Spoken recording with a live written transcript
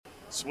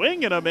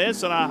Swing and a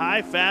miss on a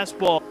high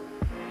fastball.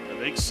 The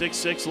big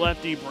 6'6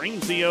 lefty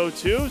brings the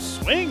 0-2.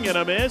 Swing and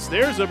a miss.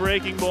 There's a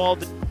breaking ball.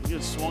 He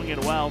has swung it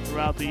well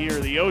throughout the year.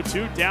 The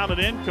 0-2 down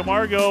and in.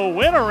 Camargo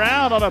went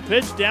around on a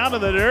pitch down to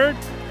the dirt.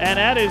 And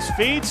at his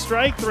feet,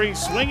 strike three,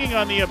 swinging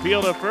on the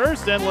appeal to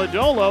first. And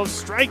Lodolo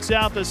strikes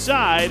out the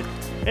side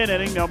in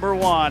inning number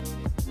one.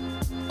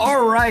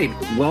 All right,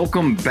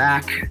 welcome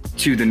back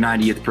to the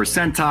 90th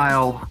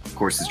Percentile. Of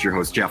course, it's your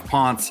host, Jeff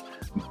Ponce.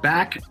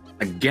 Back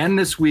again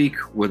this week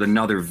with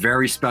another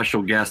very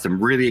special guest. I'm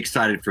really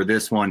excited for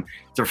this one.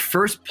 It's our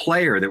first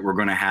player that we're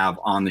going to have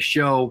on the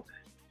show.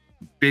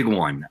 Big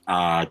one.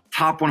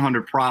 Top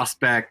 100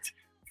 prospect,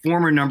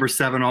 former number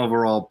 7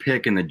 overall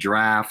pick in the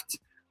draft.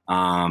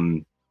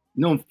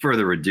 No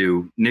further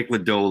ado, Nick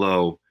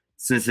Lodolo,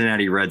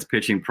 Cincinnati Reds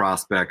pitching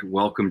prospect.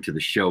 Welcome to the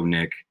show,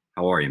 Nick.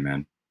 How are you,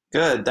 man?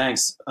 Good,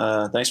 thanks.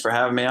 Thanks for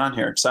having me on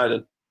here.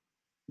 Excited.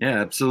 Yeah,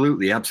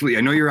 absolutely. Absolutely.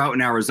 I know you're out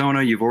in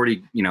Arizona. You've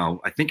already,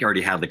 I think you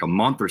already had like a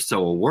month or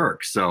so of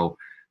work. So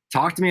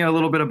talk to me a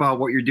little bit about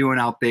what you're doing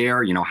out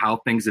there,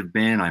 how things have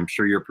been. I'm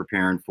sure you're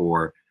preparing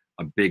for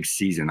a big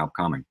season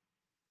upcoming.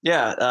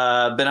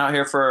 Yeah, been out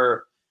here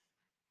for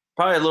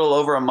probably a little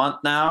over a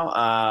month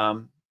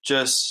now.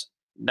 Just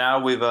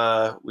now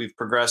we've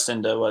progressed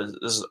into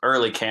this is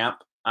early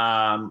camp.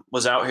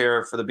 Was out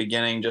here for the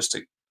beginning just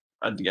to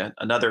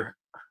another,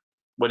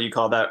 what do you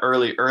call that?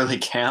 Early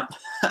camp.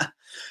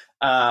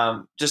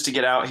 Just to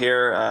get out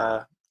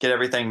here, get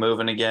everything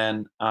moving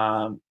again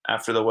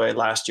after the way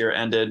last year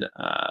ended,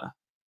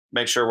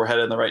 make sure we're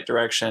headed in the right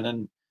direction,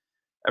 and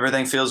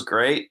everything feels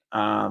great.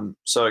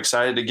 So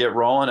excited to get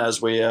rolling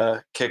as we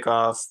kick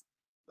off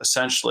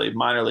essentially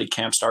minor league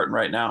camp starting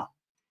right now.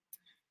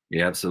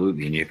 Yeah,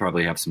 absolutely. And you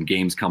probably have some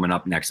games coming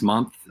up next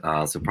month.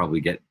 So probably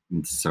get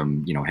into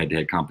some,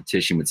 head-to-head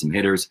competition with some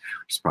hitters,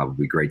 which is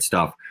probably great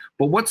stuff.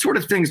 But what sort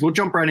of things, we'll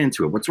jump right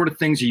into it. What sort of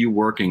things are you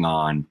working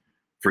on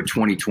for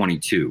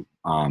 2022?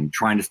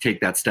 Trying to take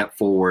that step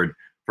forward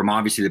from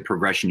obviously the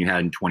progression you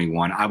had in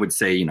 21. I would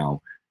say,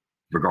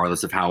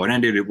 regardless of how it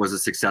ended, it was a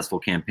successful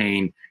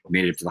campaign. You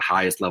made it to the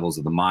highest levels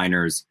of the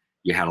minors.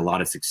 You had a lot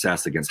of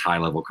success against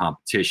high-level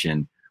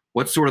competition.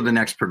 What's sort of the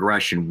next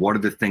progression? What are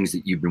the things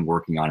that you've been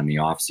working on in the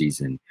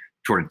offseason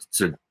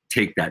to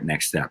take that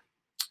next step?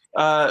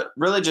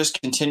 Really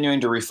just continuing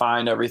to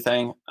refine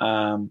everything.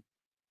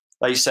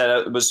 Like you said,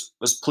 I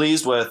was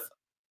pleased with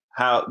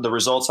how the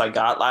results I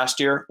got last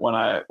year when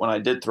I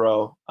did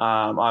throw.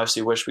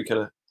 Obviously wish we could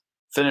have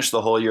finished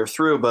the whole year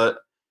through, but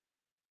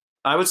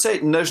I would say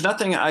there's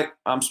nothing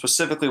I'm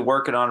specifically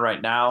working on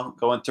right now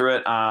going through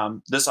it.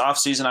 This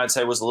offseason I'd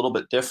say was a little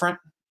bit different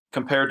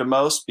compared to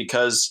most,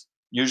 because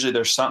usually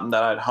there's something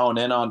that I'd hone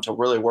in on to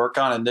really work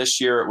on. And this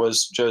year it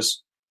was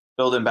just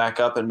building back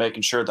up and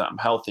making sure that I'm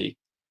healthy,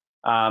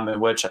 in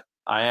which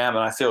I am.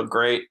 And I feel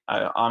great.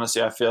 I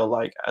feel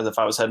like as if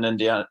I was heading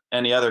into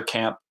any other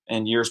camp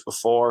in years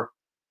before.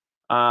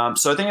 So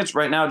I think it's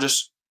right now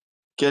just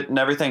getting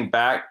everything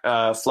back,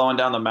 flowing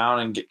down the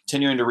mountain and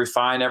continuing to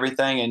refine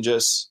everything and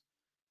just,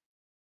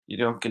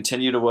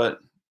 continue to what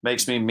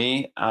makes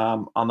me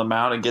on the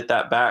mound and get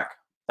that back,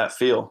 that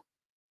feel.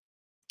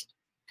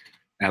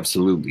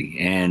 Absolutely.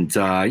 And,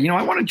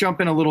 I want to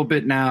jump in a little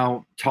bit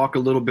now, talk a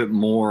little bit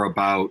more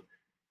about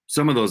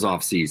some of those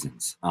off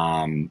seasons.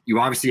 You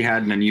obviously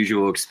had an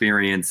unusual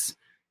experience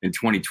in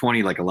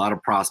 2020, like a lot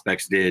of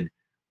prospects did.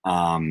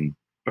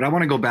 But I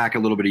want to go back a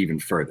little bit even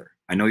further.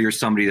 I know you're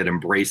somebody that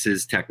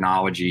embraces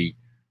technology.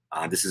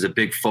 This is a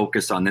big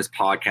focus on this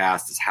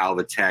podcast, is how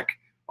the tech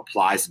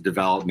applies to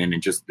development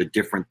and just the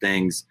different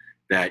things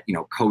that,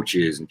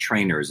 coaches and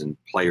trainers and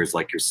players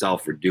like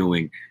yourself are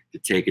doing to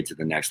take it to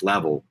the next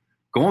level.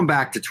 Going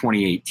back to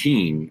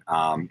 2018,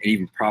 and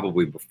even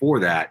probably before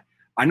that,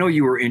 I know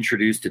you were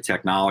introduced to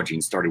technology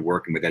and started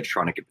working with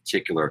Edtronic in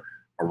particular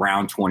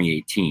around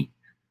 2018,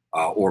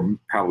 or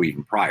probably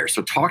even prior.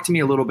 So talk to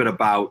me a little bit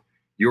about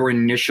your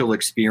initial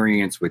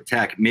experience with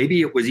tech.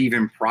 Maybe it was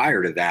even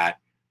prior to that,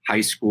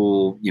 high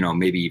school,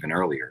 maybe even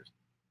earlier.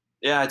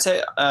 Yeah, I'd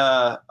say,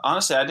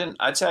 honestly,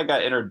 I'd say I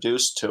got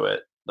introduced to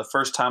it. The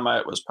first time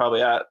I was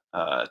probably at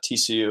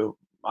TCU,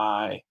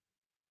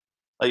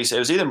 like you said, it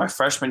was either my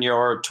freshman year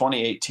or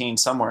 2018,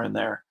 somewhere in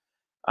there,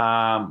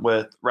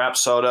 with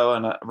Rapsodo,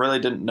 and I really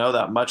didn't know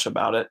that much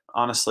about it.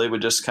 Honestly,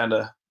 would just kind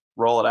of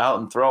roll it out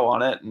and throw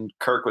on it, and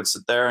Kirk would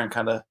sit there and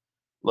kind of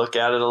look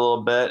at it a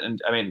little bit.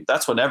 And I mean,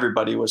 that's when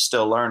everybody was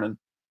still learning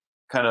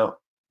kind of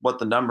what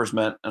the numbers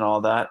meant and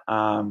all that.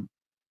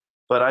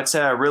 But I'd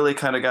say I really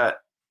kind of got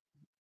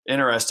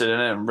interested in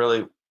it, and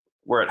really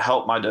where it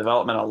helped my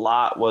development a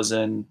lot was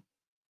in,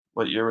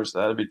 what year was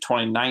that? It'd be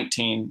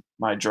 2019,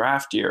 my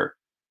draft year.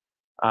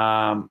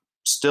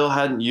 Still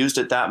hadn't used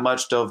it that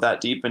much, dove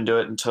that deep into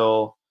it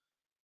until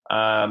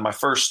my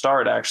first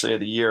start actually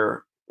of the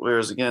year, where it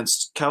was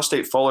against Cal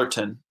State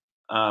Fullerton,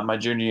 my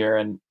junior year,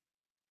 and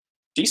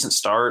decent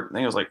start. I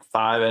think it was like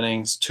 5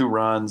 innings, 2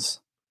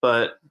 runs,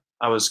 but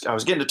I was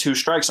getting to 2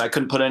 strikes. And I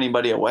couldn't put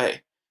anybody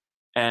away,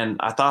 and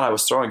I thought I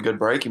was throwing good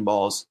breaking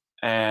balls,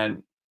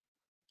 and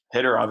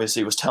hitter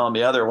obviously was telling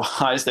me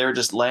otherwise. They were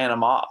just laying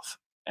them off,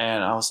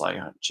 And I was like,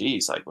 oh,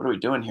 geez, like, what are we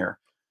doing here?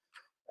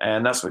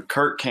 And that's when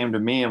Kurt came to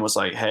me and was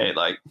like, hey,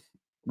 like,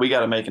 we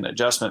got to make an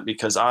adjustment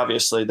because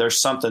obviously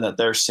there's something that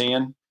they're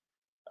seeing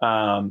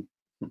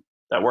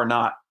that we're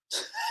not.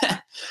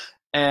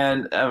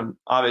 And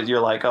obviously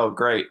you're like, oh,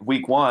 great.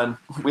 Week 1,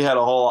 we had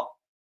a whole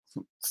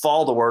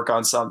fall to work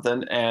on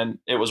something and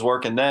it was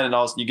working then. And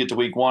also you get to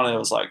week 1 and it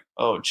was like,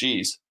 oh,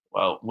 geez,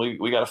 well, we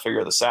got to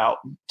figure this out.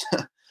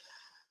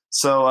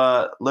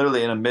 So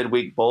literally in a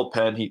midweek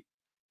bullpen, he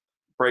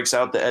breaks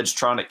out the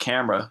Edgetronic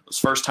camera. It was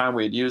the first time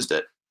we had used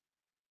it.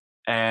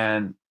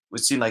 And we'd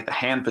seen like the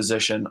hand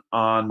position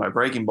on my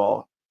breaking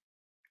ball.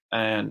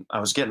 And I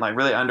was getting like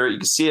really under it. You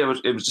could see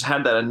it just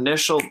had that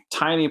initial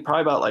tiny,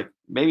 probably about like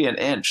maybe an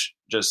inch,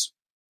 just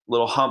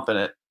little hump in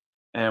it.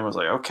 And I was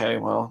like, okay,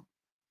 well,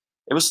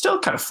 it was still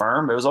kind of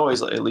firm. It was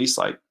always at least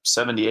like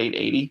 78,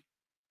 80.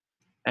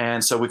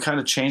 And so we kind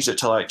of changed it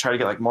to like try to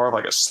get like more of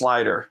like a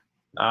slider.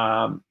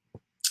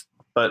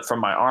 But from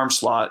my arm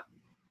slot,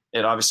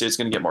 it's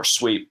going to get more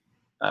sweep.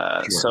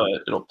 Sure. So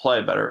it'll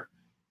play better,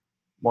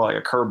 more like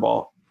a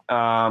curveball.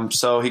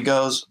 So he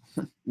goes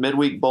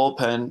midweek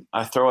bullpen.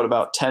 I throw it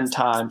about 10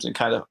 times and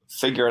kind of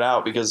figure it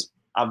out because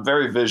I'm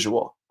very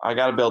visual. I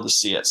got to be able to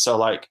see it. So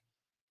like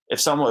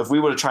if we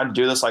would have tried to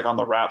do this like on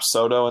the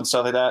Rapsodo and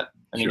stuff like that,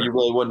 I mean, you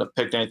really wouldn't have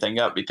picked anything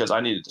up because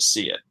I needed to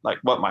see it, like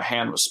what my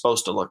hand was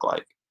supposed to look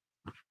like.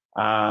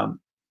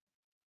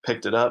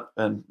 Picked it up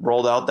and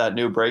rolled out that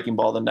new breaking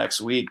ball the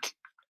next week.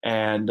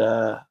 And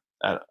I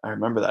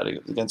remember that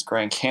it was against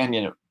Grand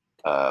Canyon,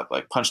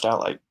 like punched out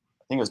like,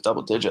 I think it was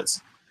double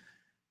digits.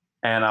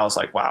 And I was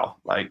like, wow,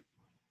 like,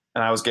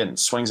 and I was getting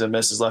swings and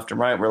misses left and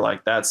right. We're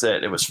like, that's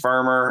it. It was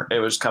firmer. It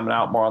was coming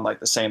out more on like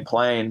the same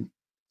plane.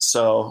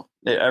 So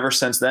ever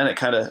since then, it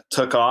kind of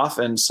took off.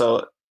 And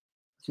so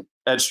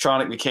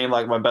Edgetronic became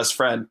like my best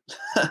friend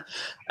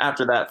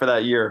after that for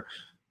that year.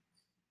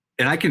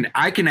 And I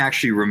can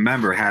actually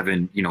remember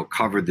having,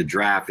 covered the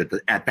draft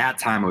at that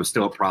time. I was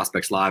still at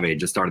Prospects Live. I had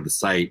just started the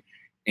site,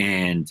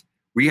 and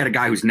we had a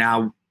guy who's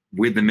now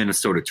with the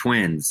Minnesota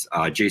Twins,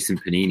 Jason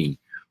Panini,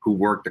 who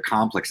worked the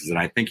complexes. And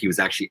I think he was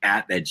actually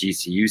at that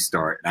GCU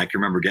start. And I can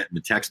remember getting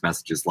the text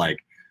messages like,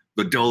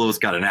 Lodolo's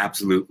got an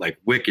absolute like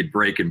wicked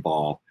breaking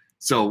ball.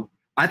 So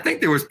I think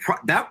there was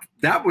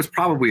that was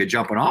probably a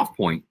jumping off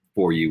point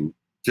for you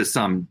to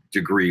some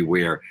degree,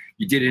 where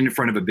you did it in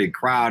front of a big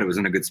crowd. It was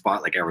in a good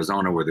spot like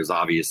Arizona, where there's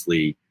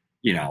obviously,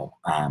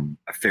 a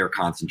fair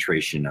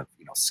concentration of,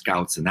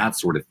 scouts and that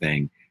sort of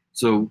thing.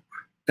 So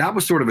that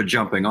was sort of a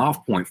jumping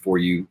off point for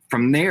you.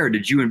 From there,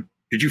 did you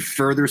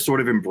further sort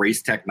of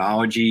embrace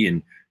technology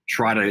and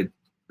try to,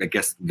 I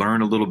guess,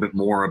 learn a little bit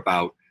more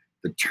about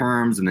the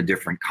terms and the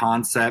different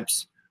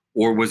concepts?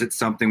 Or was it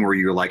something where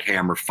you're like, hey,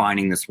 I'm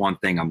refining this one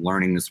thing, I'm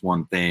learning this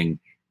one thing,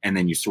 and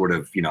then you sort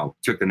of,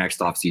 took the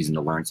next off season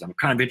to learn? So I'm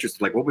kind of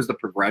interested, like, what was the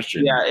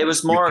progression? Yeah, it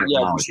was more,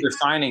 just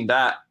refining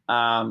that.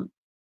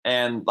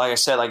 And like I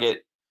said, like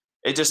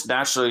it just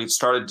naturally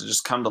started to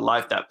just come to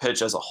life, that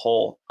pitch as a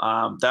whole.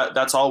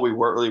 That's all we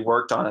really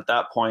worked on at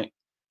that point,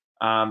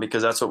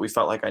 because that's what we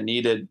felt like I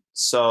needed.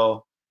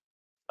 So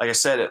like I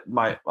said,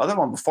 my other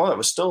one before that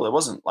it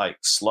wasn't like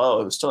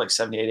slow. It was still like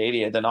 78,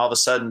 80. And then all of a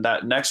sudden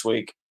that next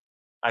week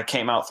I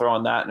came out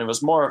throwing that, and it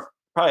was more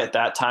probably at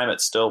that time,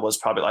 it still was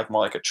probably like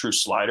more like a true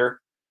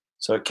slider.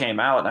 So it came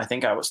out, and I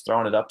think I was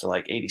throwing it up to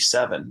like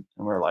 87, and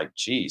we're like,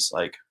 geez,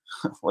 like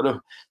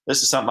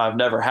this is something I've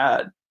never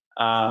had.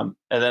 And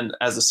then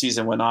as the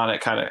season went on, I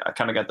kind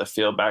of got the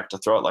feel back to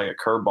throw it like a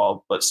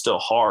curveball, but still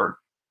hard.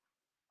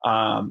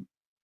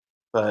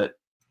 But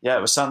yeah,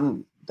 it was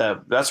something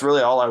that's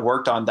really all I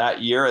worked on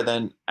that year. And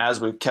then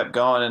as we kept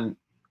going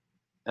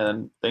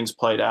and things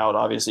played out,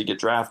 obviously get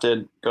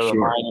drafted, go to the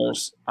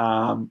minors.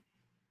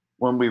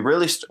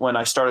 When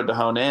I started to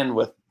hone in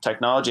with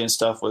technology and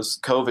stuff was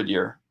COVID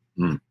year.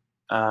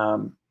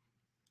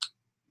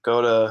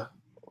 Go to,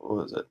 what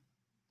was it?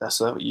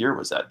 What year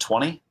was that?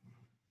 20?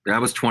 That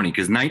was 20,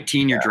 because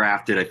 19 you're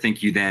drafted. I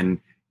think you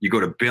go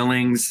to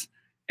Billings,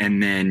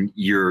 and then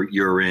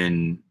you're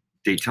in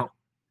Dayton.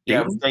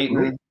 Yeah,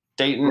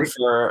 Dayton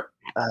for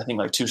I think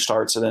like 2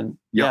 starts, and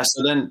then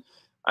so then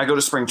I go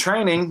to spring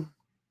training.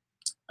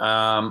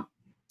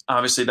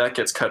 Obviously that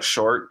gets cut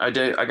short. I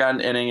got an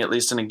inning, at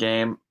least in a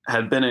game.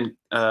 Had been in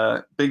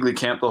big league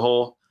camp the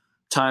whole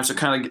time, so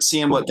kind of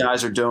seeing what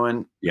guys are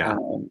doing. Yeah,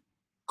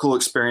 cool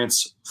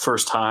experience,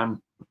 first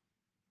time,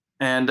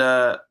 and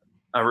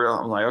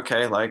I'm like,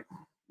 okay, like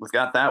we've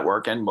got that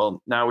working.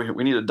 Well, now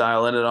we need to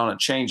dial in it on a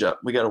changeup.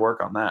 We got to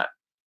work on that,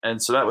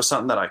 and so that was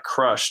something that I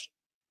crushed,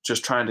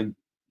 just trying to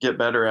get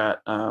better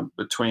at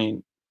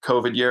between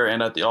COVID year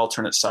and at the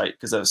alternate site,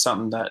 because that's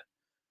something that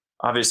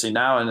obviously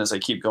now, and as I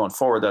keep going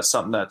forward, that's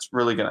something that's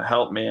really going to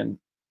help me. And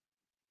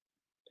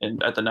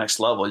at the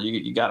next level,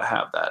 you got to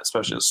have that,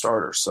 especially as a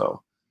starter.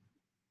 So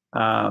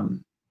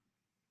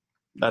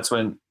that's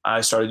when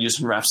I started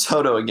using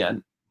Rapsodo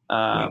again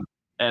and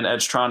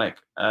Edgetronic.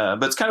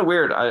 But it's kind of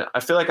weird. I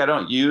feel like I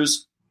don't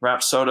use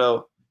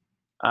Rapsodo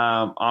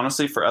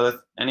honestly for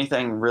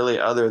anything really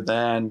other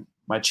than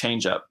my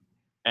changeup.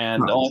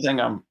 And the only thing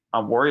I'm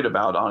I'm worried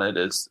about on it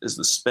is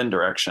the spin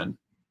direction.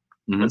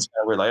 Mhm. It's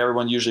kind of weird. Like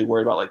everyone usually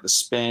worried about like the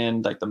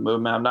spin, like the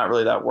movement. I'm not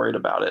really that worried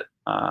about it.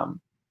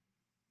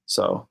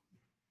 So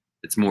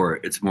It's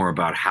more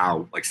about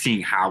how, like,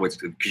 seeing how it's,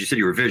 because you said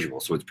you were visual,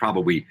 so it's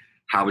probably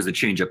how is the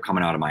changeup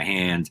coming out of my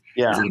hand?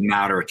 yeah, Is it a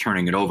matter of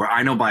turning it over?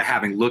 I know by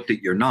having looked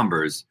at your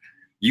numbers,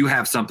 you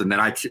have something that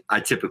I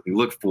typically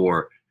look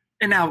for.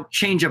 And now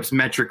changeups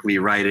metrically,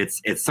 right?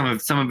 It's some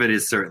of it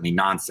is certainly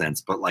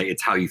nonsense, but like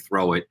it's how you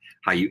throw it,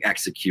 how you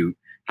execute,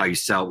 how you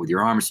sell it with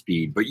your arm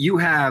speed. But you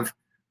have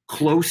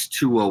close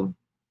to a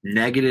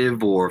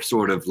negative or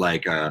sort of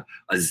like a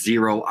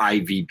zero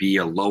IVB,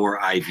 a lower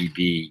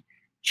IVB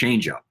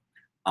changeup.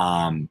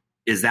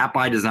 Is that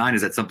by design?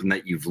 Is that something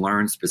that you've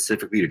learned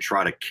specifically to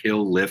try to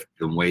kill lift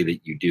the way that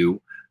you do,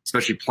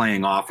 especially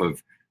playing off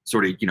of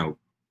sort of,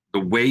 the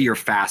way your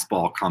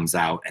fastball comes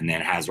out and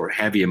then has a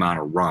heavy amount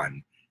of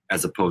run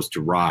as opposed to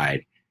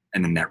ride,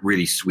 and then that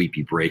really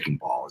sweepy breaking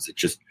ball? Is it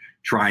just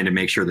trying to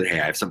make sure that,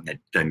 hey, I have something that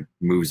then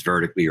moves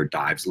vertically or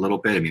dives a little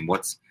bit? I mean,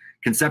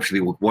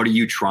 conceptually, what are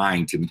you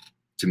trying to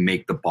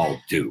make the ball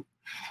do?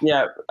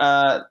 Yeah,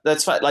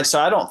 that's fine. Like, so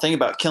I don't think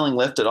about killing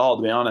lift at all,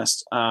 to be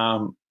honest.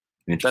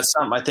 That's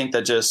something I think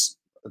that just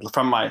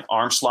from my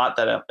arm slot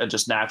that I'm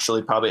just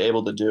naturally probably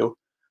able to do.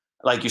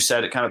 Like you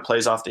said, it kind of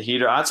plays off the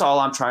heater. That's all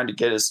I'm trying to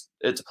get is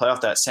it to play off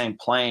that same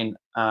plane.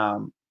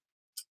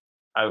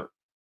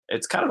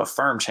 It's kind of a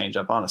firm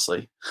changeup,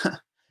 honestly.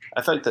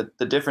 I feel like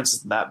the difference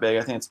isn't that big.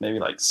 I think it's maybe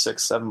like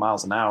 6-7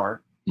 miles an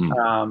hour.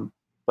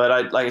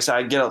 But like I said,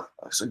 I get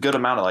a good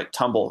amount of like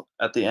tumble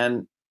at the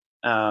end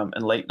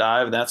and late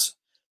dive. And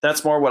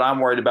that's more what I'm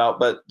worried about.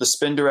 But the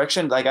spin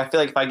direction, like I feel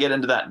like if I get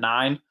into that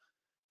 9,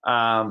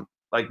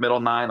 like middle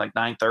 9, like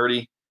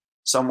 930,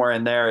 somewhere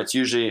in there, it's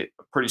usually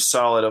pretty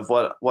solid of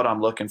what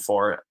I'm looking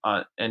for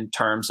in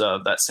terms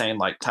of that same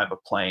like type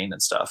of plane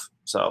and stuff.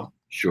 So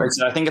sure. Like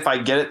I think if I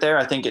get it there,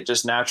 I think it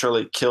just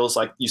naturally kills,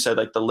 like you said,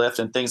 like the lift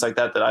and things like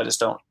that I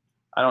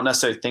don't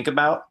necessarily think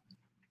about.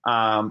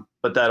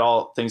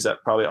 But things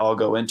that probably all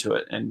go into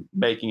it and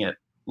making it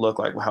look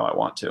like how I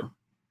want to.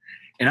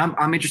 And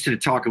I'm interested to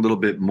talk a little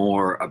bit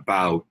more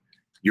about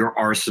your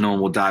arsenal,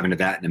 and we'll dive into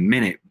that in a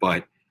minute.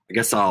 But I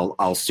guess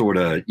I'll sort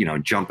of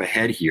jump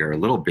ahead here a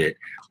little bit.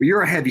 But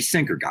you're a heavy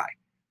sinker guy,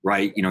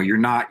 right? You're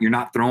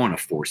not throwing a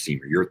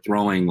 4-seamer. You're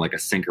throwing like a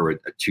sinker, a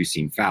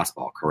 2-seam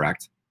fastball,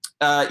 correct?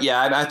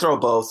 Yeah, I throw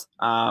both.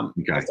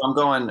 Okay.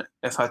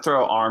 If I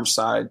throw arm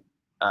side,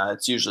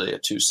 it's usually a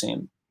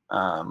 2-seam.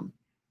 And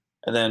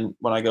then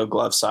when I go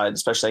glove side,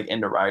 especially like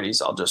into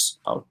righties,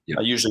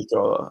 I usually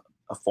throw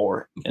a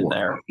 4 in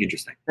there.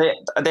 Interesting.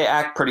 They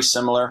act pretty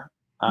similar.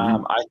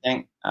 I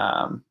think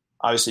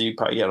obviously you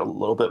probably get a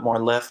little bit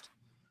more lift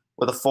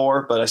with a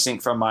 4, but I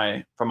think from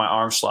my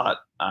arm slot,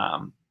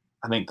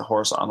 I think the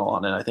horizontal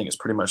on it, I think is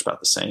pretty much about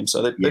the same.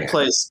 So they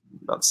play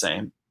about the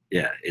same.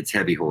 Yeah, it's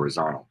heavy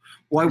horizontal.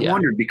 Well, I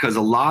wondered because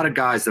a lot of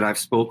guys that I've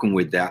spoken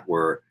with that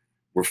were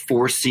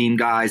 4-seam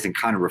guys and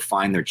kind of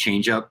refined their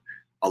changeup.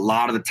 A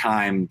lot of the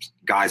time,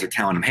 guys are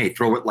telling them, "Hey,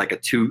 throw it like a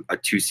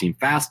 2-seam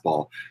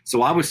fastball."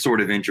 So I was sort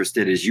of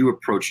interested as you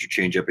approached your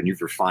changeup and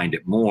you've refined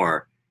it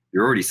more.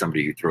 You're already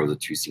somebody who throws a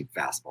 2-seam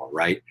fastball,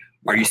 right?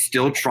 Are you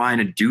still trying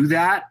to do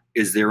that?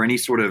 Is there any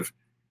sort of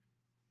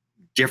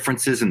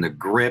differences in the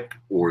grip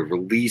or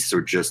release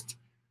or just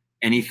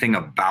anything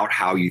about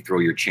how you throw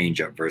your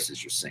changeup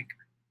versus your sinker?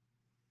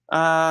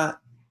 I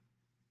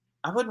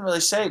wouldn't really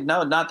say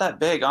no, not that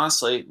big,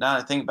 honestly. Now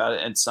that I think about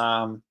it, it's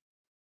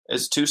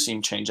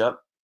 2-seam changeup.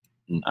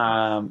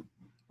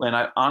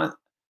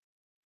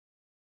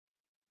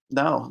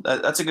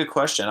 That's a good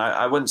question.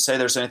 I wouldn't say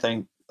there's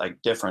anything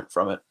like different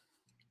from it.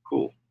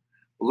 Cool.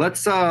 Well,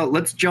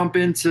 let's jump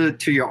into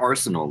your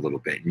arsenal a little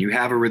bit. And you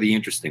have a really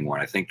interesting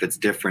one. I think that's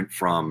different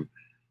from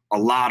a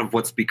lot of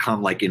what's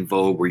become like in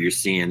vogue, where you're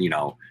seeing,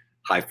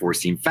 high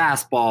 4-seam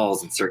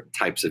fastballs and certain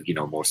types of,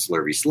 more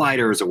slurvy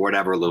sliders or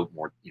whatever, a little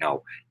more,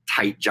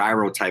 tight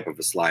gyro type of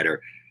a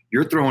slider.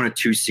 You're throwing a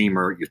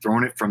 2-seamer. You're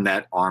throwing it from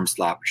that arm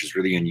slot, which is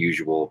really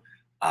unusual.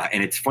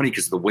 And it's funny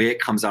because the way it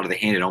comes out of the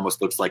hand, it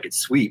almost looks like it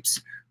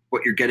sweeps,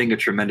 but you're getting a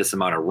tremendous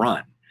amount of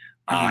run.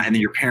 And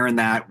then you're pairing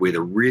that with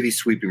a really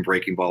sweeping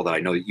breaking ball that I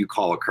know that you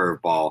call a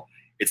curveball.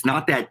 It's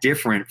not that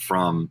different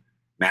from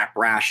Matt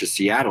Brash of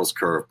Seattle's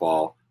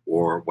curveball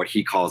or what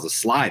he calls a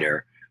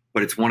slider,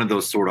 but it's one of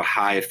those sort of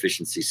high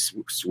efficiency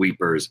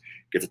sweepers,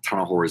 gets a ton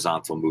of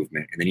horizontal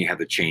movement. And then you have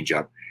the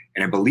changeup.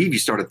 And I believe you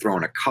started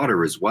throwing a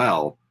cutter as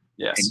well.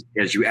 Yes.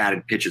 As you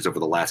added pitches over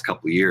the last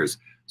couple of years.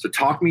 So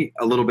talk me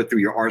a little bit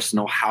through your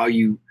arsenal, how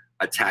you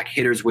attack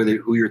hitters with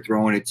it, who you're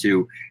throwing it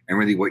to, and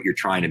really what you're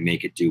trying to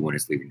make it do when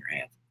it's leaving your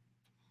hand.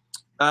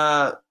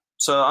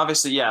 So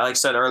obviously, yeah, like I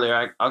said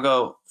earlier, I'll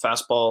go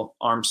fastball,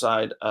 arm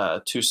side,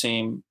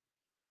 2-seam,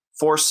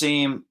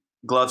 4-seam,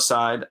 glove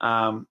side.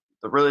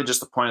 But really just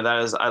the point of that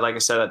is, like I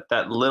said,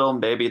 that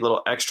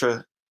little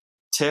extra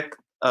tick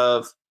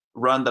of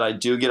run that I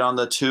do get on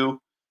the 2,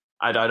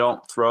 I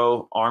don't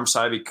throw arm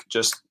side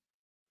because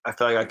I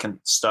feel like I can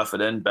stuff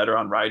it in better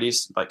on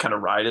righties, like kind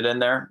of ride it in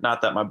there.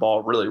 Not that my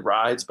ball really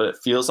rides, but it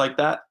feels like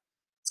that.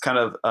 kind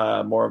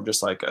of more of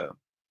just like a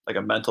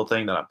mental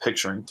thing that I'm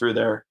picturing through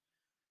there.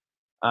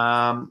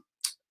 And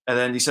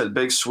then you said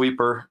big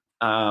sweeper.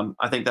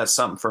 I think that's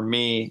something for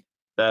me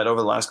that over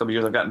the last couple of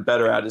years I've gotten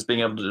better at, is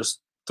being able to just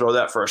throw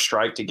that for a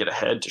strike to get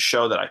ahead, to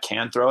show that I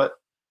can throw it.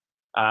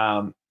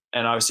 And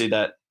obviously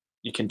that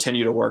you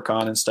continue to work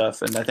on and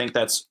stuff. And I think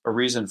that's a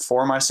reason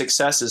for my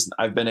success, is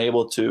I've been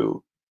able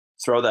to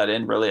throw that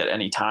in really at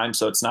any time.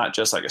 So it's not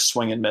just like a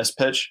swing and miss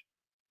pitch.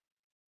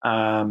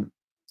 And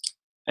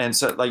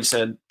so, like you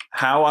said,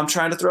 how I'm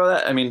trying to throw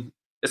that, I mean,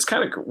 it's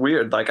kind of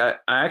weird. Like I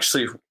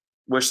actually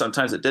wish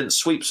sometimes it didn't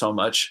sweep so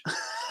much.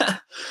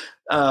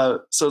 So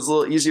it's a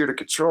little easier to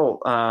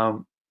control.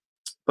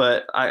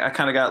 But I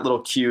kind of got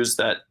little cues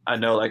that I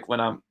know, like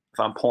if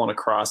I'm pulling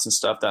across and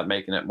stuff, that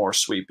making it more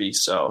sweepy.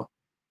 So,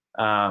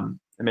 and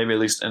maybe at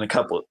least in a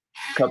couple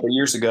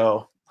years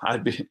ago,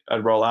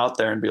 I'd roll out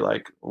there and be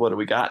like, what do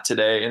we got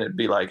today? And it'd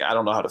be like, I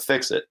don't know how to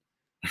fix it.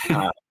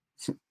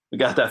 We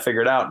got that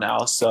figured out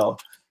now. So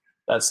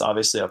that's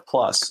obviously a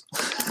plus.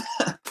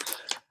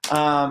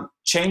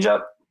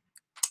 Changeup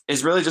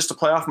is really just to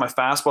play off my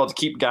fastball, to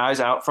keep guys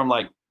out from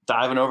like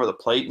diving over the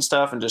plate and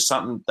stuff, and just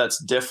something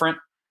that's different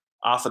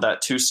off of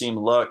that 2-seam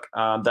look.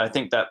 That I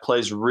think that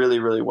plays really,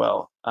 really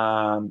well.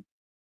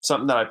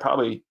 Something that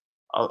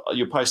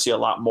you'll probably see a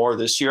lot more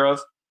this year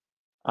of,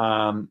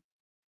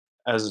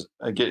 as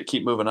I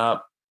keep moving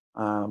up.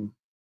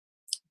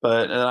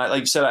 But like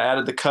you said, I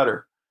added the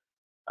cutter.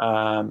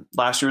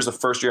 Last year was the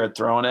first year I'd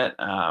thrown it.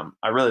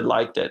 I really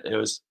liked it. It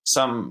was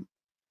some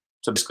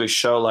to basically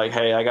show like,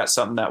 hey, I got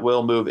something that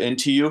will move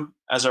into you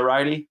as a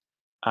righty,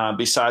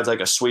 besides like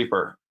a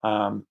sweeper.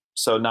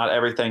 So not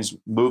everything's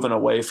moving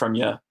away from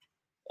you.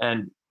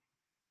 And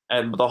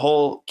the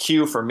whole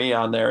cue for me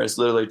on there is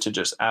literally to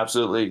just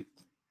absolutely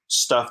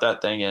stuff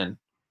that thing in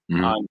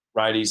on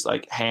righties,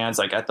 like hands,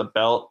 like at the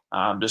belt,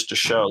 just to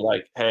show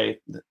like, hey,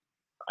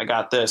 I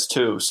got this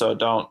too. So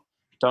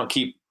don't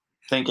keep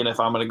thinking if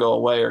I'm going to go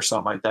away or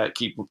something like that,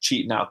 keep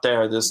cheating out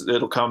there.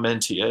 It'll come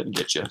into you and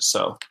get you.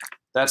 So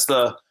that's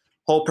the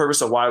whole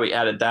purpose of why we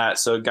added that.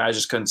 So guys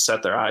just couldn't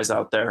set their eyes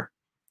out there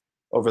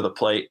over the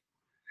plate.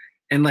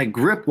 And like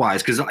grip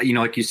wise, because,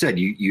 like you said,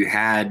 you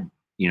had,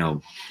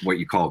 what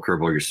you call a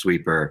curveball, your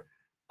sweeper.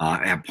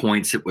 At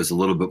points, it was a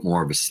little bit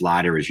more of a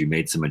slider as you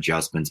made some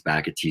adjustments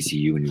back at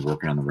TCU and you're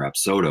working on the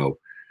Rapsodo.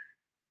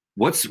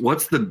 What's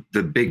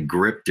the big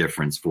grip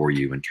difference for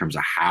you in terms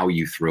of how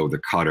you throw the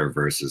cutter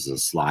versus a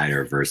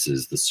slider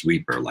versus the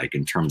sweeper? Like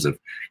in terms of,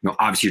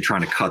 obviously you're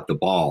trying to cut the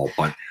ball,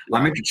 but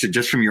I'm interested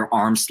just from your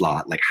arm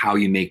slot, like how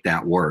you make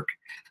that work.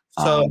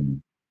 So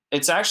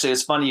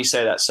it's funny you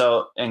say that.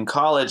 So in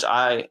college,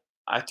 I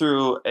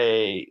threw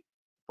a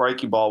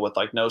breaking ball with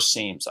like no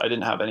seams. I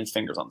didn't have any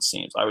fingers on the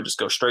seams. I would just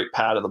go straight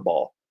pad of the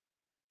ball.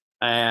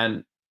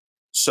 And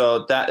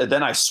so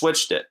then I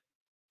switched it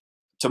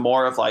to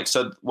more of like,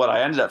 so what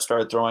I ended up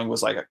started throwing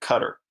was like a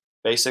cutter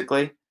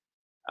basically.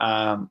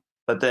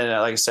 But then,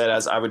 like I said,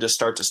 as I would just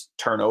start to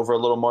turn over a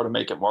little more to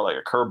make it more like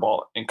a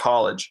curveball in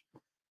college,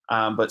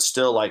 but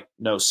still like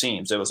no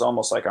seams. It was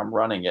almost like I'm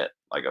running it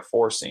like a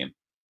 4-seam.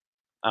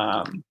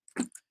 And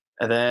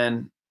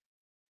then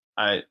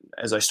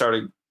as I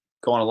started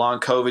going along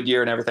COVID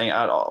year and everything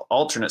out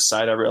alternate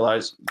side, I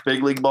realized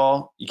big league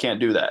ball, you can't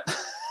do that.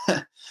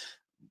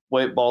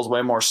 Ball's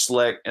way more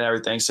slick and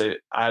everything. So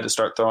I had to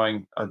start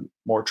throwing a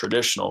more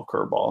traditional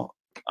curveball,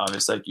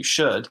 obviously like you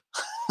should,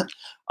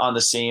 on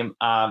the seam.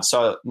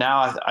 So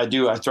now I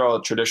throw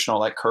a traditional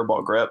like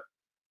curveball grip.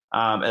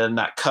 And then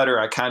that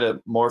cutter, I kind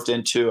of morphed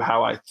into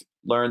how I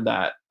learned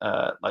that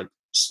like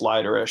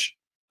sliderish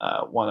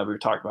one that we were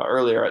talking about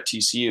earlier at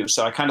TCU.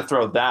 So I kind of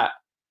throw that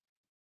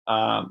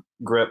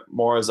grip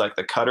more as like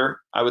the cutter,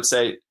 I would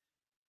say.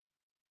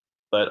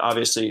 But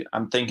obviously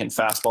I'm thinking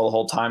fastball the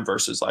whole time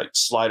versus like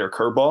slider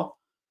curveball.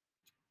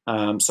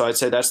 So I'd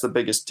say that's the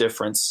biggest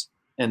difference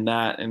in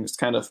that. And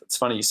it's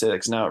funny you say that,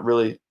 because now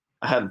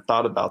I hadn't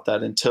thought about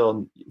that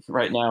until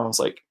right now. I was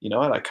like, you know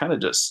what? I kind of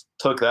just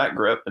took that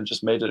grip and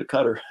just made it a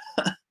cutter.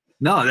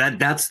 No,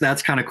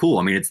 that's kind of cool.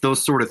 I mean, it's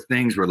those sort of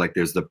things where like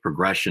there's the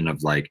progression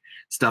of like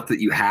stuff that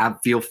you have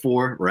feel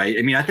for, right?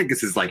 I mean, I think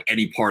this is like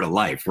any part of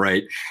life,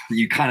 right?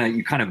 You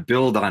kind of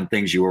build on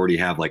things you already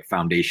have like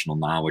foundational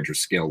knowledge or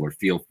skill or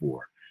feel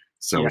for.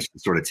 So It's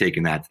sort of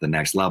taking that to the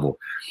next level.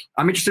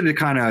 I'm interested to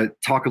kind of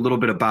talk a little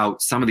bit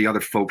about some of the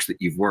other folks that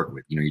you've worked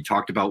with. You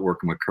talked about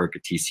working with Kirk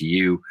at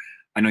TCU.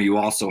 I know you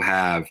also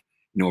have,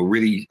 a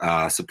really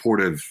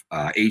supportive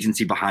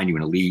agency behind you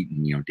in Elite,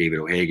 and, David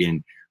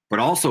O'Hagan, but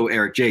also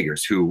Eric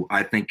Jagers, who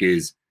I think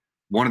is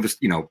one of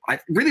the,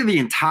 really the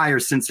entire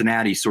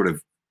Cincinnati sort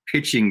of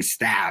pitching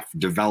staff,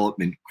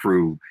 development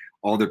crew,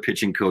 all their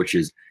pitching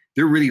coaches.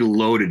 They're really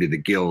loaded to the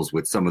gills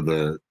with some of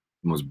the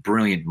most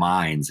brilliant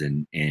minds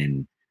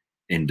in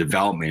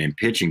development and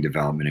pitching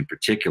development in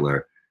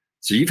particular.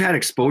 So you've had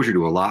exposure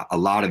to a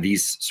lot of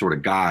these sort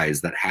of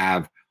guys that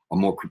have a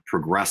more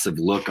progressive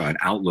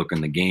outlook on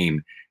the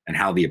game and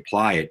how they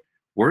apply it.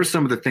 What are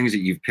some of the things that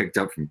you've picked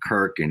up from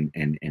Kirk and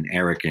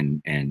Eric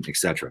and et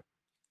cetera?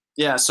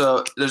 Yeah.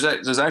 So there's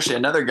actually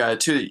another guy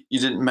too you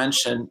didn't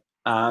mention.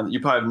 You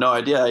probably have no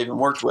idea I even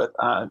worked with.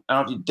 I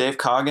don't know if Dave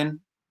Coggin,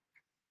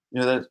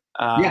 you know that?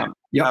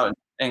 Out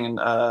in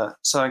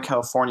Southern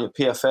California,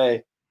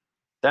 PFA.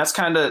 That's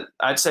kind of,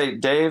 I'd say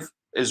Dave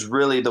is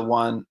really the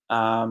one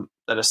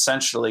that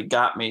essentially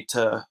got me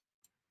to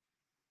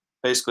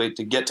basically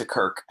to get to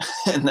Kirk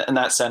in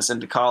that sense,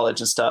 into college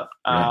and stuff.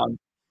 Yeah.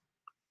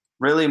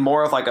 Really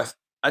more of like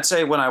I'd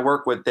say when I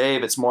work with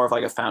Dave, it's more of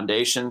like a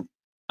foundation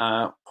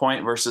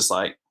point versus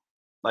like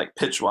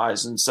pitch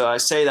wise. And so I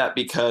say that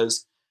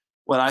because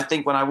when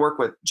I work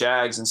with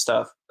Jags and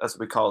stuff, that's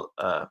what we call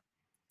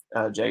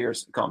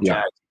Jaggers, we call them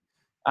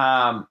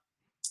Jags.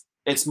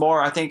 It's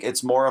more, I think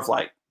it's more of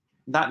like,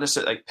 not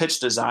necessarily like pitch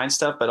design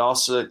stuff, but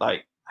also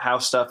like how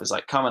stuff is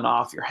like coming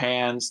off your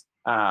hands,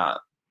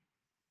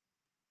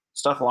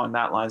 stuff along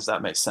that lines.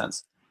 That makes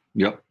sense.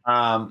 Yep.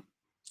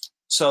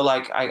 So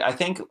like, I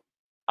think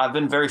I've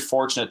been very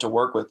fortunate to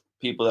work with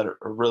people that are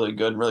really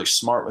good, really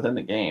smart within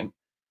the game.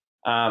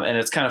 And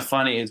it's kind of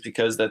funny is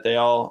because that they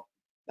all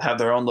have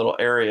their own little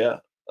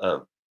area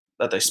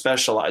that they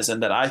specialize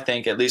in that I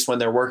think, at least when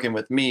they're working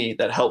with me,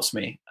 that helps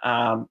me.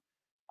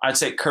 I'd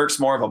say Kirk's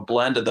more of a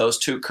blend of those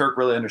two. Kirk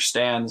really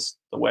understands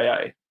the way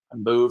I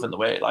move and the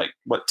way, like,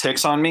 what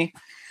ticks on me.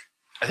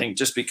 I think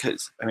just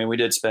because, I mean, we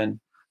did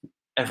spend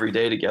every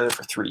day together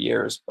for 3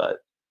 years, but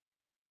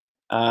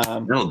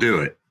they'll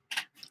do it.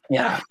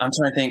 Yeah, I'm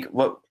trying to think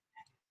what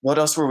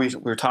else were we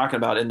were talking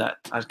about in that.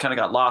 I kind of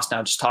got lost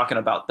now just talking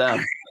about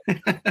them.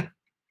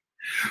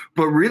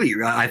 But really,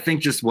 I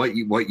think just what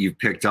you've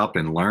picked up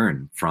and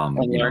learned from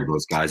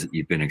those guys that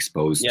you've been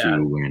exposed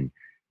to,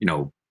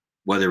 and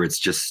whether it's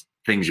just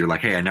things you're like,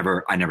 hey, I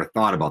never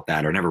thought about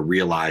that, or never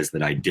realized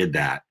that I did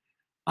that.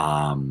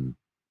 I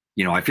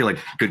feel like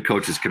good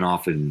coaches can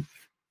often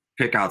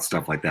pick out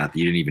stuff like that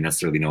you didn't even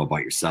necessarily know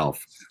about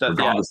yourself.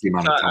 Regardless of the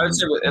amount of time. I would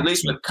say at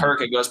least with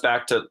Kirk, it goes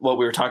back to what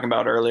we were talking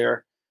about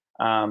earlier,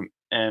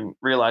 and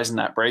realizing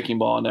that breaking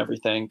ball and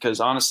everything. Because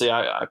honestly,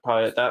 I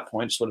probably at that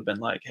point just would have been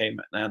like, hey,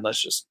 man,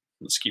 let's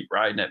keep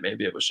riding it.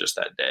 Maybe it was just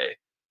that day.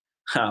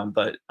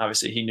 But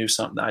obviously he knew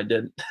something that I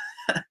didn't.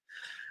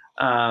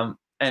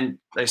 And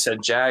they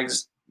said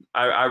Jags,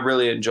 I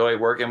really enjoy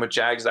working with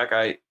Jags. That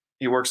guy,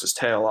 he works his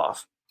tail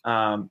off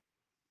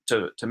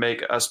to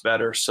make us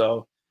better.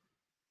 So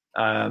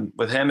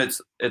with him,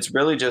 it's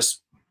really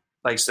just,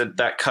 like I said,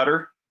 that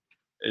cutter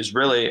is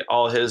really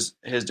all his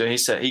doing.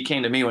 He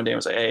came to me one day and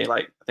was like, hey,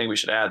 like, I think we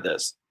should add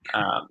this.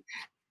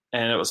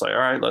 And it was like, all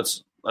right,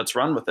 let's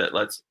run with it.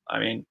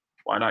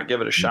 Why not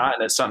give it a shot?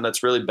 And it's something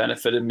that's really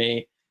benefited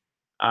me.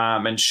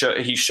 And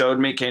he showed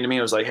me, came to me,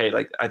 and was like, hey,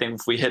 like, I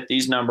think if we hit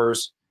these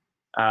numbers,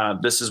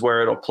 this is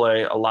where it'll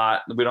play a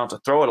lot. We don't have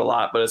to throw it a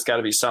lot, but it's got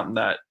to be something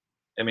that,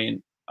 I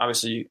mean,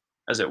 obviously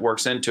as it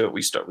works into it,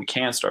 we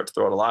can start to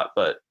throw it a lot,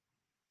 but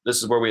this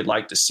is where we'd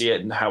like to see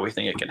it and how we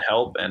think it can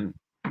help. And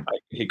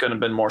he couldn't have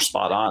been more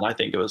spot on. I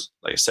think it was,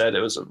 like I said, it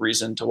was a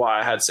reason to why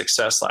I had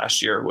success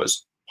last year,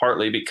 was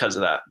partly because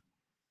of that.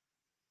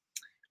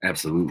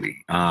 Absolutely.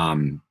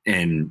 And,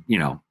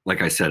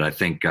 like I said, I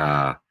think,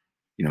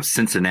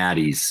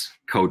 Cincinnati's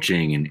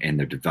coaching and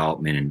their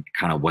development and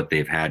kind of what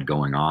they've had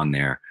going on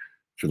there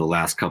for the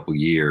last couple of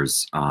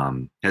years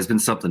has been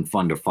something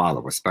fun to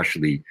follow,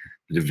 especially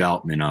the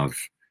development of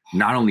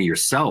not only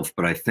yourself,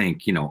 but I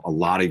think, a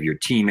lot of your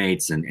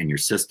teammates and your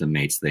system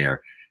mates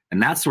there.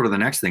 And that's sort of the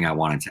next thing I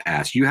wanted to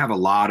ask. You have a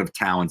lot of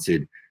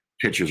talented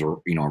pitchers,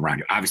 around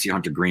you. Obviously,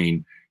 Hunter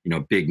Green,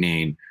 big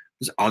name.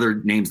 There's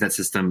other names in that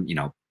system,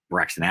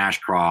 Braxton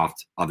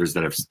Ashcroft, others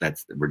that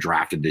were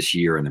drafted this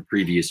year and the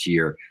previous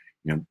year.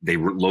 They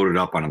were loaded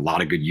up on a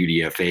lot of good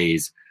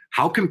UDFAs.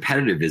 How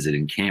competitive is it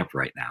in camp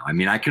right now? I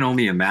mean, I can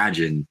only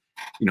imagine,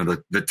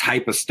 the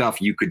type of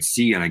stuff you could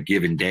see on a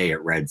given day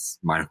at Reds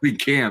minor league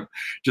camp,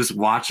 just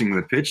watching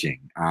the pitching.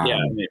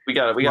 We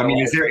got. I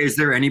mean, is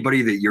there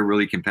anybody that you're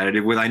really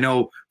competitive with? I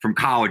know from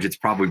college it's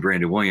probably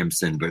Brandon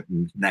Williamson, but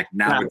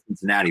now with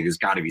Cincinnati, there's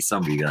got to be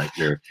somebody that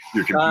you're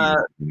competing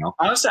with,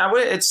 Honestly,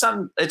 I'd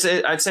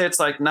say it's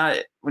like, not,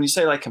 when you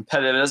say like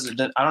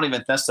competitive, I don't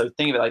even necessarily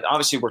think of it like,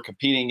 obviously we're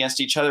competing against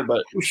each other,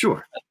 but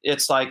sure,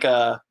 it's like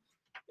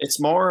it's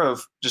more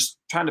of just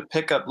trying to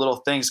pick up little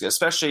things,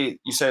 especially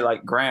you say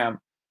like Graham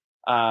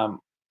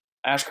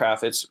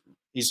Ashcraft.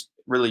 He's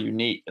really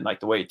unique in like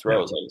the way he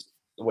throws, like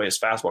the way his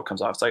fastball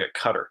comes off. It's like a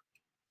cutter.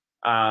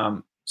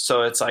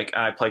 So it's like,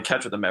 I play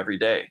catch with him every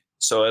day.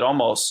 So it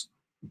almost,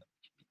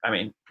 I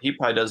mean, he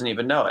probably doesn't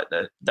even know it,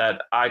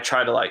 that I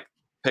try to like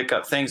pick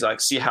up things,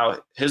 like see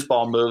how his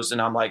ball moves. And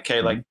I'm like,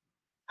 okay, like,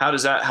 how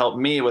does that help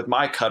me with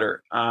my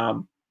cutter?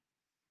 And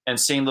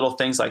seeing little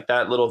things like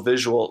that, little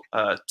visual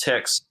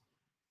ticks.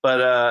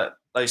 But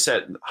like I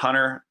said,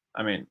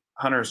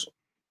 Hunter's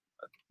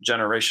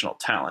generational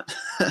talent.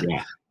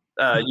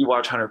 Yeah. You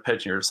watch Hunter pitch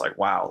and you're just like,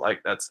 wow, like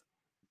it's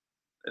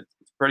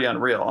pretty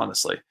unreal,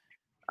 honestly.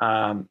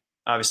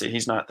 Obviously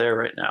he's not there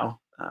right now.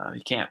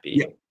 He can't be.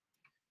 Yeah.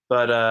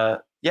 But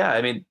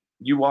I mean,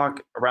 you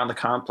walk around the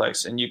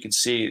complex and you can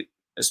see,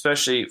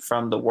 especially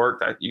from the work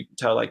that you can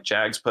tell like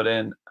Jags put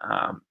in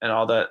and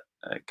all that,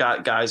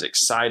 got guys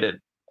excited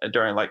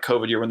during like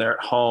COVID year when they're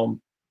at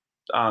home.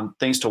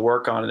 things to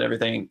work on and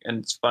everything. And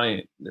it's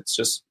funny.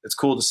 It's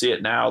cool to see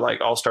it now,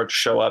 like all start to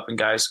show up and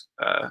guys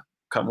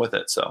come with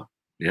it. So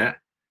yeah,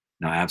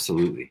 no,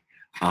 absolutely.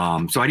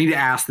 So I need to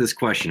ask this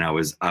question. I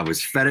was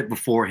fed it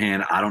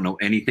beforehand. I don't know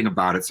anything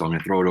about it, so I'm going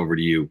to throw it over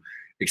to you.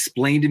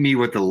 Explain to me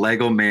what the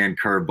Lego Man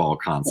curveball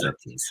concept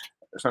is.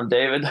 From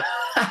David.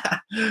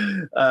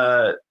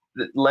 The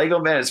Lego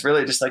Man is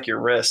really just like your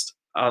wrist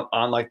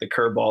on like the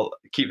curveball,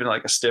 keeping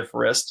like a stiff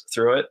wrist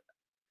through it.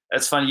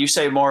 It's funny. You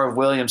say more of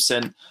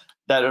Williamson.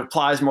 That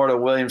applies more to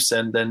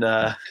Williamson than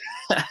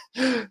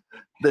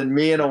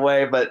me in a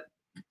way, but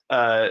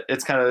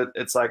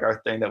it's like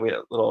our thing that we had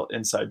a little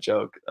inside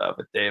joke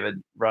with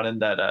David running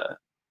that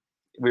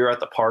we were at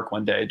the park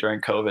one day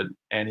during COVID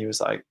and he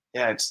was like,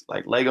 yeah, it's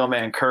like Lego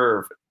Man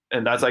curve.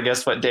 And that's, I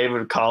guess, what David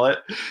would call it.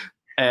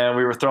 And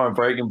we were throwing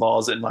breaking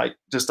balls and like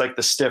just like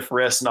the stiff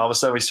wrist. And all of a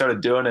sudden we started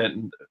doing it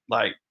and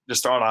like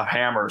just throwing off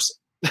hammers.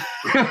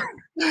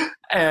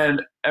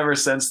 And ever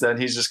since then,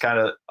 he's just kind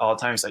of all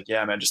the time. He's like,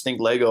 yeah, man, just think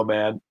Lego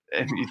Man.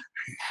 And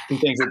he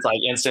thinks it's like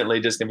instantly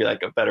just going to be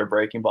like a better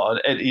breaking ball.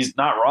 And he's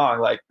not wrong.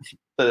 Like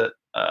the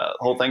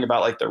whole thing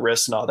about like the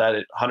wrist and all that,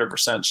 it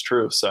 100% is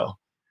true. So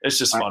it's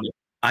just funny.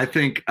 I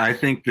think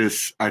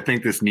this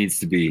needs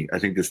to be your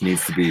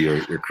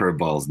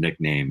curveball's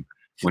nickname.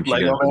 Once you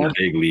get into the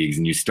big leagues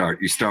and you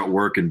start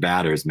working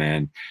batters,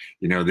 man,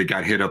 you know, they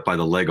got hit up by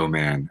the Lego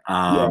Man.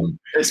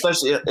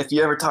 Especially if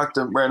you ever talk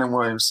to Brandon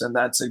Williamson,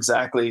 that's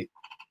exactly,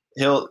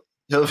 he'll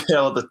be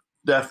able to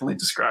definitely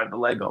describe the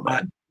Lego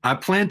Man. I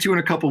plan to in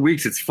a couple of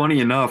weeks. It's funny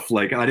enough,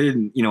 like I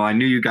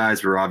knew you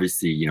guys were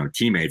obviously,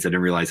 teammates. I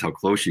didn't realize how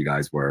close you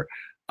guys were.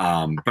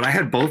 But I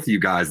had both of you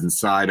guys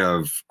inside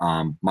of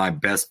my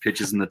best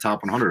pitches in the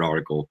top 100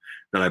 article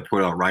that I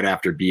put out right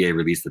after BA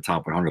released the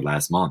top 100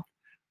 last month.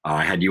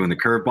 I had you in the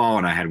curveball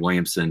and I had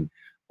Williamson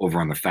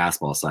over on the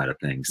fastball side of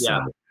things.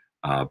 Yeah.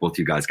 So both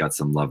you guys got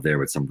some love there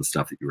with some of the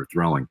stuff that you were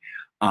throwing.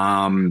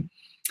 I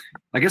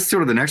guess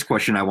sort of the next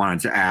question I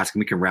wanted to ask, and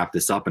we can wrap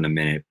this up in a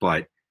minute,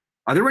 but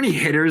are there any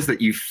hitters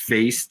that you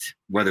faced,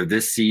 whether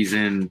this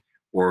season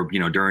or,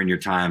 during your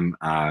time,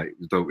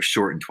 though it was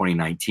short in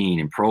 2019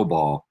 in pro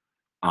ball,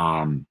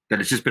 that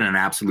it's just been an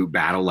absolute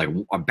battle, like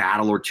a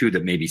battle or two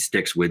that maybe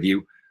sticks with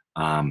you?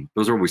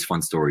 Those are always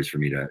fun stories for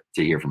me to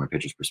hear from a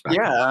pitcher's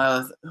perspective.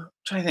 Yeah, I'm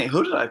trying to think.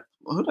 Who did I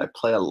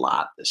play a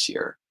lot this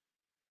year?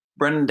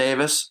 Brendan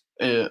Davis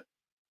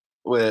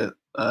with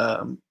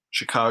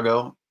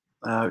Chicago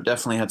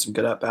definitely had some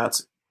good at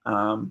bats,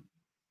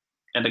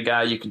 and a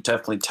guy you can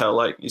definitely tell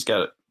like he's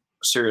got a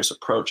serious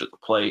approach at the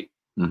plate.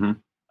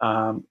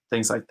 Mm-hmm.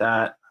 Things like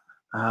that.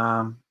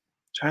 Trying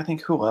to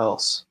think who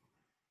else.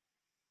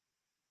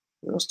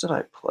 Who else did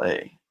I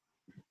play?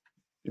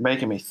 You're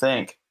making me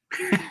think.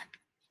 Did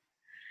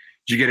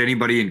you get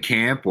anybody in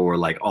camp or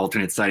like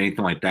alternate site,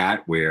 anything like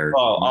that, where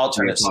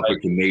alternate site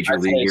with the major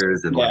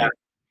leaguers and like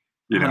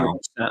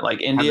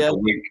India?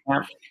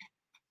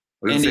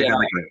 India.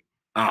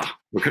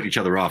 We're cutting each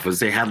other off. As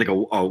they had like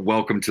a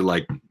welcome to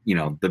like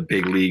the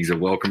big leagues, a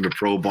welcome to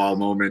pro ball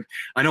moment.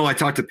 I know I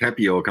talked to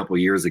Pepio a couple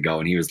of years ago,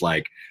 and he was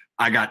like,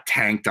 I got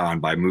tanked on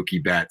by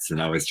Mookie Betts,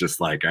 and I was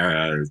just like, all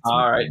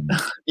right.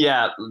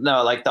 Yeah,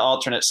 no, like the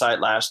alternate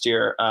site last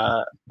year,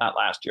 not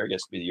last year, I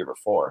guess it'd be the year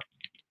before.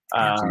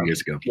 2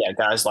 years ago. Yeah,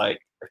 guys like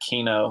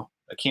Aquino.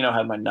 Aquino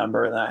had my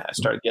number, and I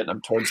started getting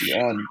him towards the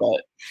end.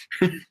 But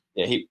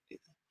yeah,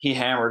 he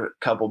hammered a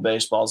couple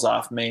baseballs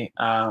off me.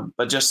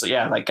 But just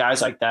like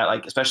guys like that,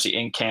 like especially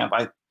in camp,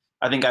 I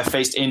think I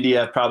faced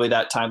India probably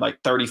that time like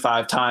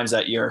 35 times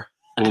that year.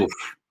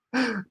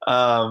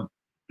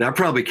 That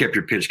probably kept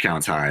your pitch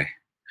counts high.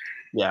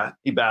 Yeah,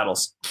 he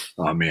battles.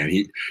 Oh man,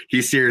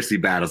 he seriously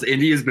battles.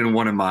 India's been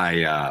one of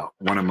my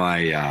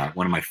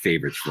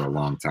favorites for a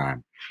long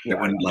time. Yeah.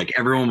 When like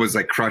everyone was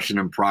like crushing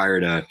him prior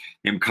to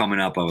him coming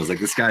up, I was like,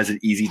 this guy's an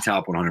easy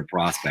top 100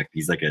 prospect.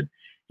 He's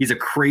a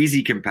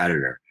crazy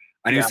competitor.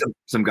 I knew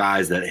some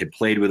guys that had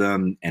played with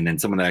him, and then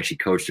someone that actually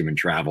coached him in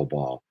travel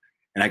ball.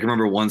 And I can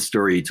remember one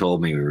story he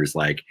told me where it was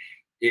like,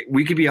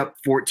 we could be up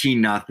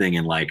 14-0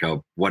 in like a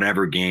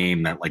whatever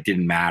game that like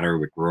didn't matter.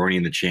 We're already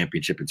in the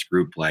championship. It's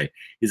group play.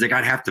 He's like,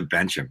 I'd have to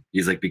bench him.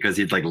 He's like, because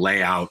he'd like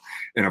lay out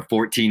in a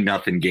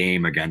 14-0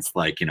 game against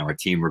like, a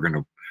team we're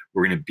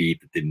gonna beat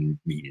that didn't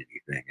mean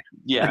anything.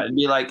 Yeah, it'd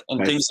be like,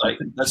 and things like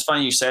that's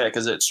funny you say it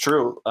because it's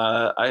true.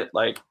 I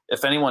like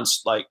if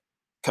anyone's like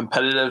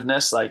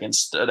competitiveness like and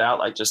stood out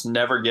like just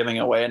never giving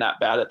away an at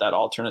bat at that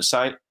alternate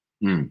site.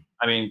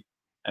 I mean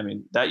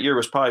that year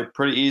was probably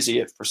pretty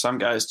easy for some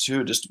guys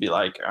too, just to be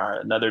like, all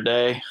right, another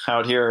day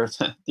out here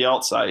at the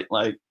alt site.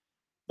 Like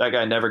that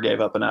guy never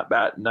gave up an at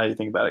bat. Now you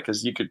think about it,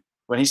 because you could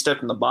when he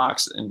stepped in the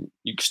box and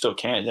you still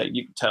can't. Like,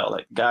 you can tell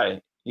like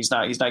guy he's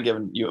not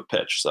giving you a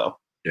pitch. So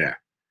yeah.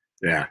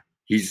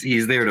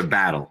 He's there to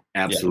battle.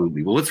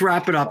 Absolutely. Yeah. Well, let's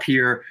wrap it up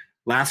here.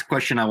 Last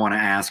question I want to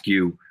ask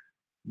you.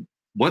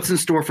 What's in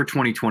store for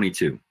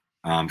 2022?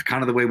 Kind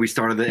of the way we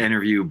started the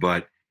interview,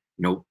 but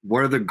what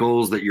are the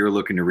goals that you're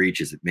looking to reach?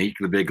 Is it make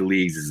the big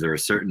leagues? Is there a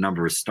certain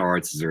number of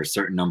starts? Is there a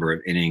certain number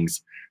of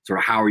innings? Sort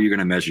of how are you going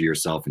to measure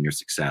yourself and your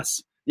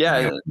success?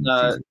 Yeah.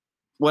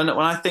 when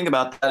I think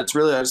about that, it's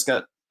really, I just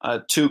got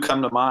two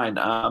come to mind.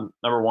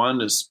 Number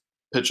one is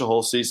pitch a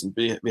whole season,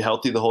 be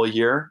healthy the whole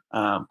year,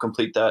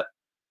 complete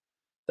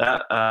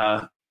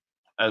that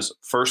as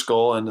first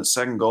goal, and the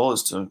second goal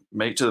is to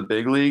make to the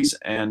big leagues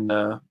and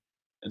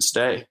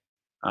stay.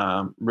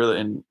 Really,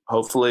 and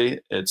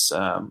hopefully it's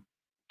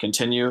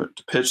continue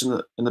to pitch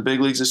in the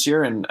big leagues this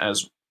year, and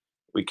as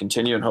we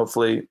continue and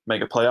hopefully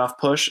make a playoff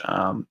push,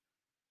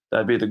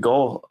 that'd be the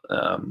goal.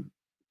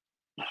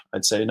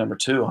 I'd say number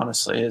two,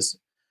 honestly, is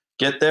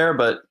get there,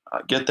 but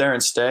get there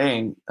and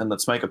stay, and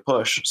let's make a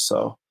push.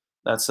 So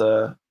that's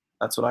what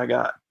I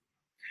got.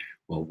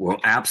 Well, we'll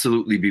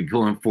absolutely be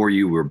pulling for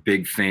you. We're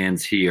big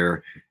fans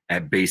here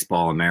at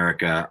Baseball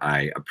America.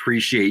 I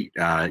appreciate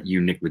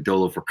you, Nick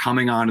Lodolo, for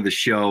coming on to the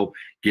show,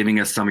 giving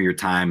us some of your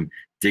time,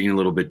 digging a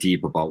little bit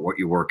deep about what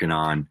you're working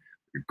on,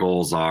 your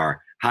goals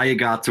are, how you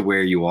got to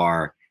where you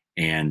are,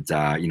 and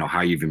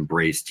how you've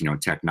embraced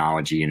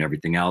technology and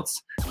everything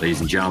else. Ladies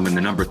and gentlemen,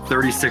 the number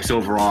 36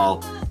 overall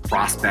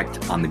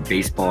prospect on the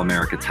Baseball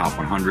America Top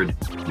 100,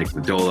 Nick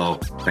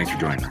Lodolo. Thanks for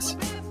joining us.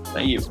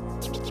 Thank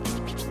you.